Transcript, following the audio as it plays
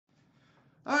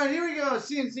All right, here we go.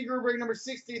 CNC group break number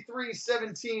 63,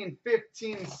 17,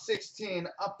 15, 16.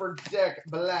 Upper Deck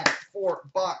Black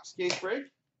 4-box case break.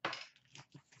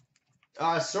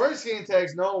 Sorry, skin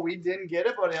tags. No, we didn't get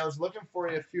it, buddy. I was looking for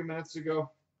you a few minutes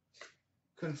ago.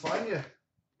 Couldn't find you.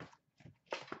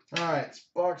 All right, it's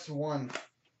box 1.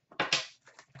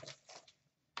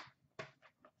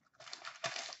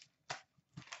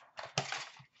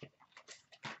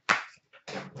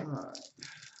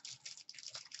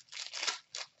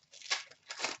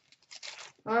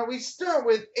 All right, we start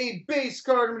with a base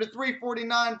card number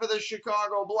 349 for the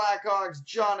Chicago Blackhawks,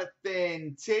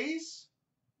 Jonathan Toews.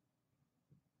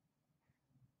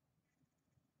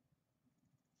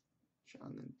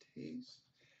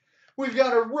 We've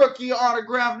got a rookie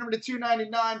autograph number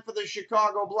 299 for the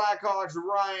Chicago Blackhawks,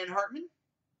 Ryan Hartman.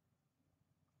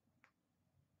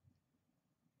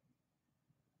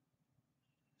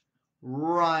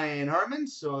 Ryan Hartman.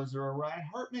 So is there a Ryan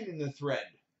Hartman in the thread?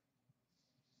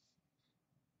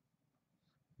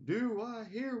 Do I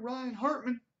hear Ryan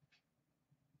Hartman?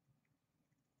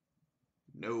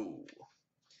 No.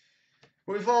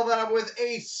 We follow that up with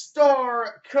a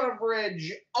star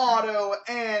coverage auto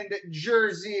and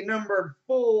jersey number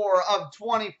 4 of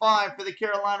 25 for the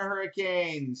Carolina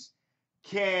Hurricanes,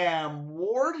 Cam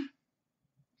Ward.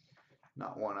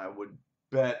 Not one I would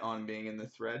bet on being in the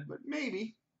thread, but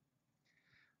maybe.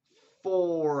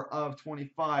 4 of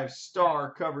 25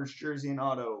 star coverage jersey and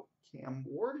auto, Cam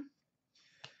Ward.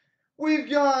 We've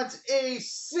got a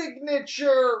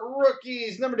signature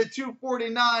rookies, number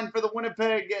 249 for the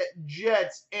Winnipeg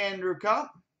Jets, Andrew Copp.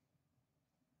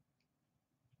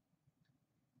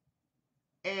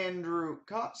 Andrew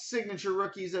Copp, signature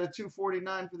rookies at a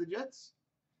 249 for the Jets.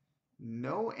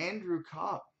 No Andrew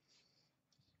Copp.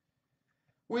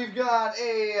 We've got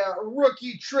a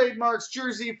rookie trademarks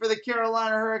jersey for the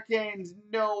Carolina Hurricanes,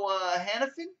 Noah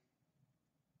Hanifin.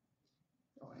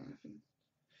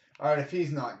 All right, if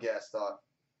he's not guessed,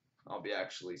 I'll be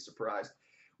actually surprised.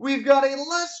 We've got a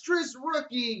lustrous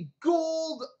rookie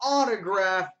gold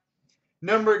autograph,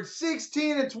 numbered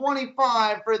 16 to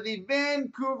 25 for the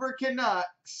Vancouver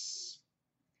Canucks,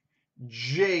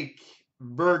 Jake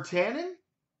Virtanen.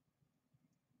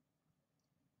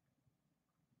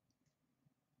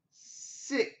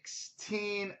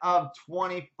 16 of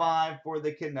 25 for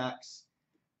the Canucks,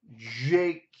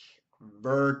 Jake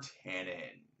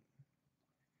Virtanen.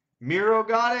 Miro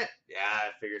got it? Yeah,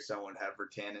 I figured someone would have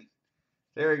Virtanen.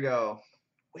 There we go.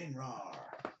 WinRAR.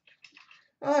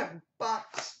 All right,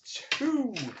 box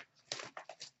 2.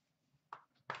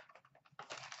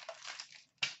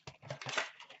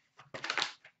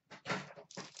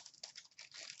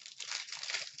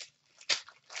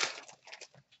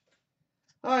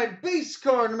 All right, base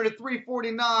card number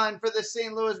 349 for the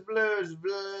St. Louis Blues,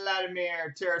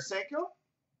 Vladimir Tarasenko.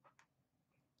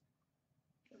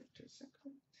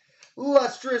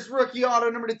 Lustrous rookie auto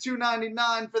number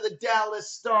 299 for the Dallas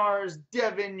Stars,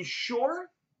 Devin Shore.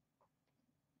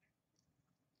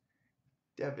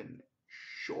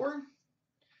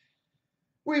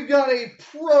 We've got a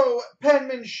pro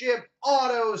penmanship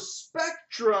auto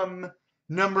spectrum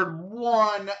numbered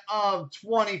 1 of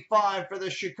 25 for the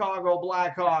Chicago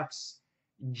Blackhawks,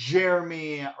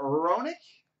 Jeremy Roenick.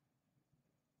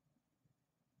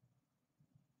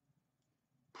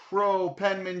 Pro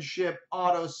penmanship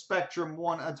auto spectrum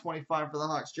 1 of 25 for the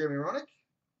Hawks, Jeremy Roenick.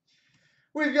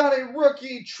 We've got a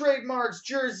rookie trademarks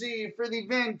jersey for the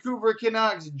Vancouver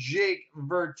Canucks, Jake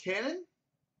Virtanen.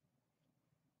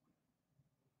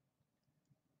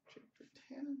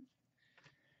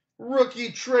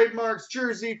 Rookie trademarks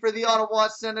jersey for the Ottawa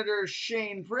Senators,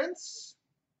 Shane Prince.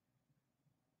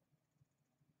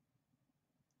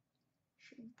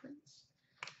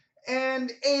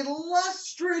 And a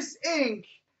lustrous ink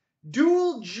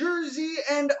dual jersey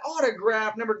and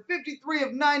autograph, number 53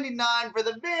 of 99 for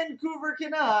the Vancouver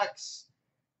Canucks,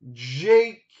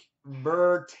 Jake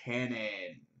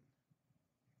Virtanen.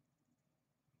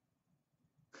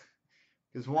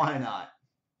 Because why not?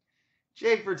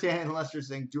 Jake Virtanen, lustrous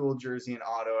ink dual jersey and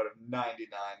auto out of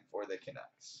 99 for the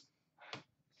Canucks.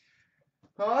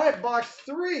 All right, box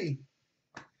 3.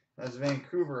 As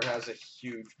Vancouver has a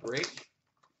huge break.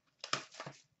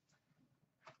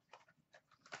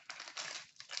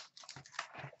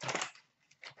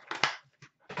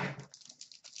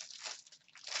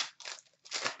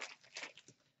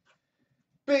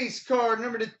 Base card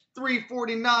number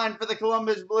 349 for the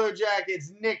Columbus Blue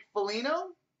Jackets, Nick Foligno.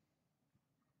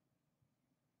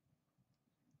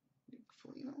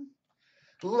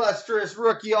 Lustrous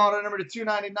rookie auto number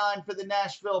 299 for the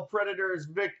Nashville Predators,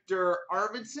 Victor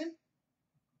Arvidsson.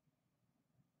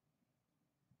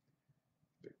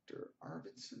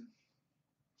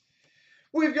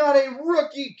 We've got a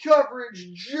rookie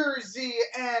coverage jersey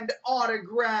and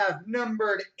autograph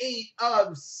numbered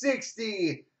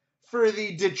 8/60 for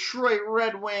the Detroit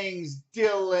Red Wings,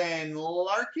 Dylan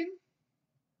Larkin.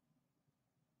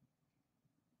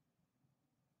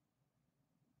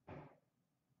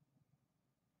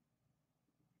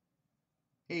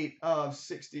 Eight of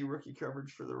 60 rookie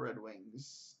coverage for the Red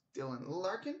Wings, Dylan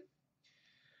Larkin.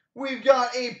 We've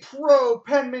got a pro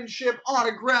penmanship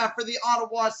autograph for the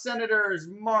Ottawa Senators,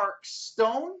 Mark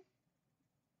Stone.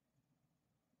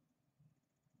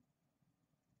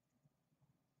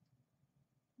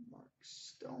 Mark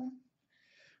Stone.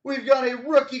 We've got a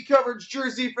rookie coverage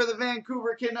jersey for the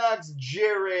Vancouver Canucks,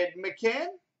 Jared McCann.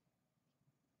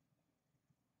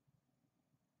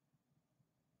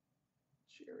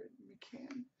 Jared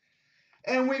McCann.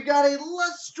 And we've got a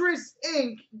Lustrous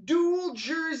Ink dual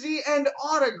jersey and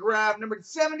autograph, numbered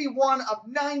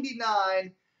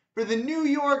 71/99 for the New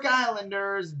York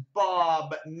Islanders,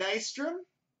 Bob Nystrom.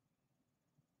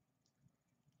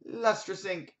 Lustrous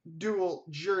Ink dual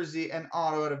jersey and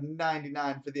auto out of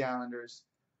 99 for the Islanders,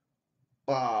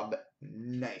 Bob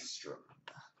Nystrom.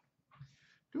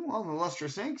 Doing all the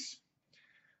Lustrous Inks.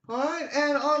 All right,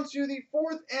 and on to the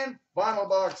fourth and final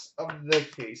box of the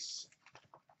case.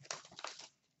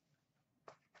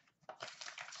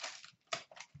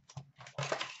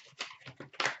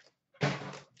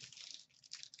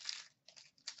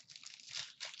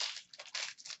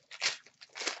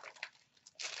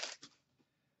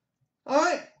 All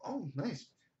right. Oh, nice.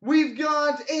 We've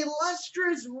got a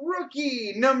Lustrous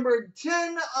rookie, numbered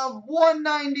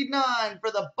 10/199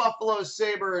 for the Buffalo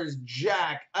Sabres,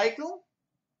 Jack Eichel.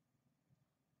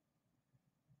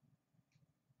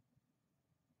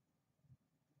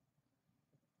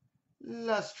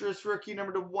 Lustrous rookie,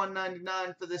 numbered to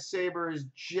 199 for the Sabres,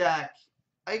 Jack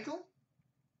Eichel.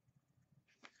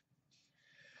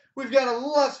 We've got a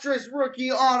Lustrous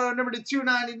rookie auto, number to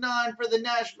 299 for the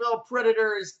Nashville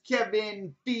Predators,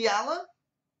 Kevin Fiala.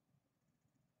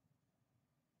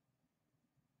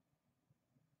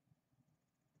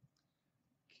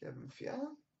 Kevin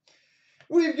Fiala.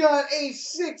 We've got a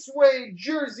six-way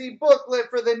jersey booklet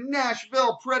for the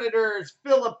Nashville Predators,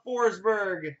 Philip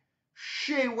Forsberg,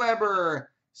 Shea Weber,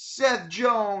 Seth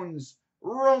Jones,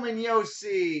 Roman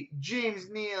Josi, James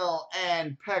Neal,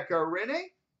 and Pekka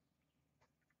Rinne.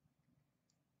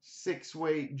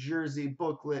 Six-way jersey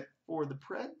booklet for the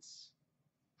Preds.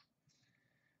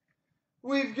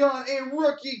 We've got a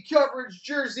rookie coverage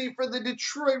jersey for the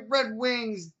Detroit Red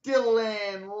Wings,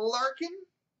 Dylan Larkin.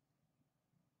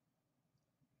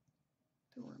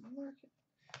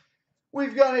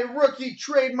 We've got a rookie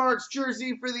trademarks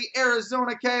jersey for the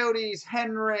Arizona Coyotes,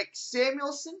 Henrik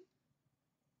Samuelsson.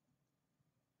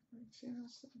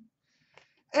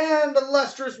 And a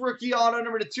Lustrous rookie auto,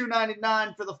 number to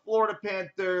 299 for the Florida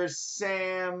Panthers,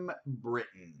 Sam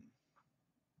Britton.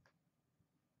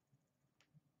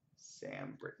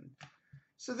 Sam Britton.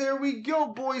 So there we go,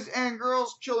 boys and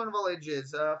girls, children of all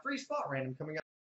ages. Free spot random coming up.